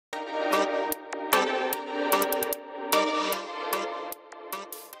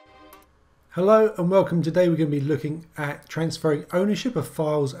Hello and welcome. Today we're going to be looking at transferring ownership of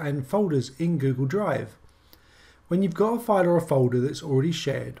files and folders in Google Drive. When you've got a file or a folder that's already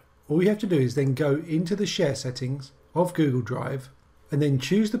shared, all you have to do is then go into the share settings of Google Drive and then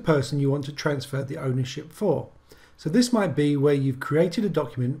choose the person you want to transfer the ownership for. So this might be where you've created a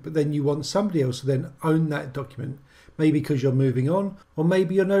document but then you want somebody else to then own that document, maybe because you're moving on or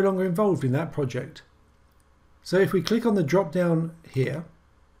maybe you're no longer involved in that project. So if we click on the drop down here,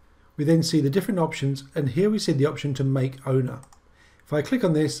 we then see the different options, and here we see the option to make owner. If I click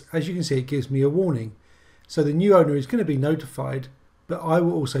on this, as you can see, it gives me a warning. So the new owner is going to be notified, but I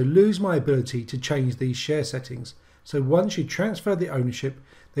will also lose my ability to change these share settings. So once you transfer the ownership,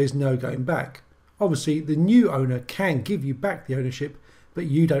 there's no going back. Obviously, the new owner can give you back the ownership, but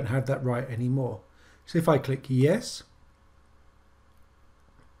you don't have that right anymore. So if I click yes,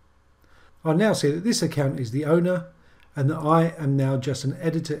 I'll now see that this account is the owner and that I am now just an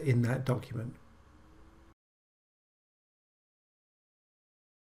editor in that document.